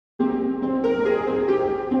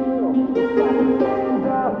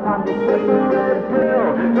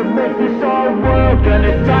make this our world,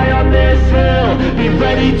 gonna die on this hill. Be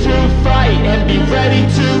ready to fight and be ready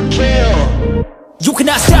to kill. You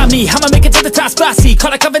cannot stop me, I'ma make it to the top spicy.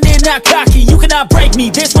 Call a covenant, not cocky, you cannot break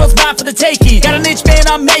me. This world's mine for the taking. Got an itch, man,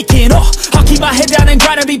 I'm making. I'll keep my head down and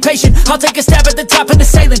grind and be patient. I'll take a stab at the top and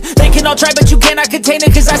assailant. They can all try, but you cannot contain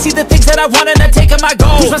it. Cause I see the things that I want and I take on my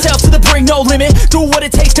goals. Push myself to the brink, no limit. Do what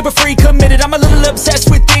it takes to be free, committed. I'm a little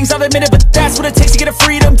obsessed with things, I'll admit it. But that's what it takes to get a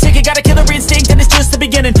freedom ticket. Got a killer instinct and it's just the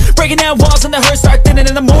beginning. Breaking down walls and the hurt start thinning.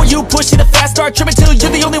 And the more you push it, the fast start trimming. Till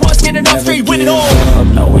you're the only one standing up straight, winning all.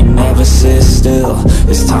 No, we never sit still.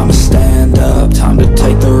 It's time to stand up, time to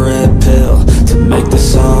take the red pill. To make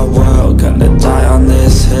this our world, gonna die on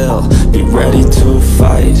this hill. Be ready to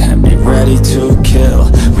fight and be ready to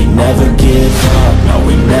kill. We never give up, no,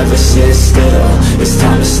 we never sit still. It's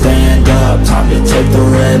time to stand up, time to take the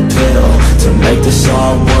red pill. To make this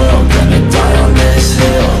our world, gonna die on this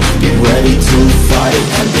hill. Be ready to fight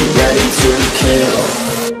and be ready to kill.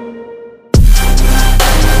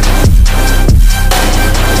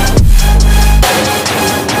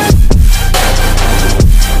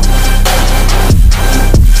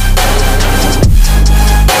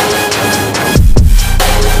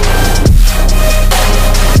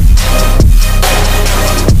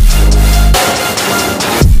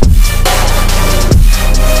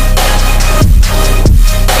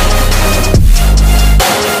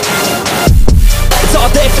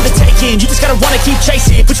 You just gotta wanna keep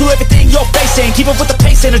chasing, put you everything you're facing. Keep up with the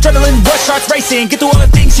pace and adrenaline rush starts racing. Get through all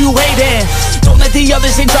the things you hate in. Don't let the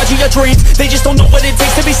others in charge of your dreams. They just don't know what it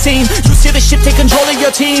takes to be seen. You see the ship take control of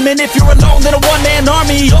your team. And if you're alone, then a one-man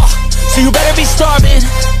army. So you better be starving,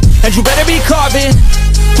 and you better be carving.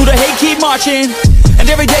 Through the hate, keep marching, and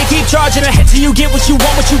every day keep charging ahead till you get what you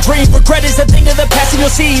want, what you dream. Regret is a thing of the past, and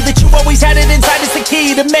you'll see that you always had it inside. It's the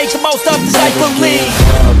key to make the most of this life. Believe.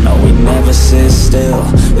 No, we never sit still.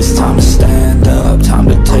 It's time to stand up, time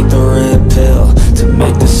to take the red pill. To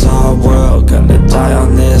make this our world, gonna die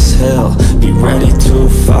on this hill. Be ready to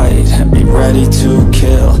fight and be ready to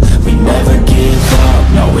kill. We never give up,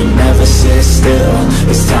 no, we never sit still.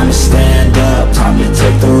 It's time to stand up, time to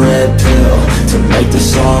take the red pill. To make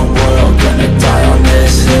this our world,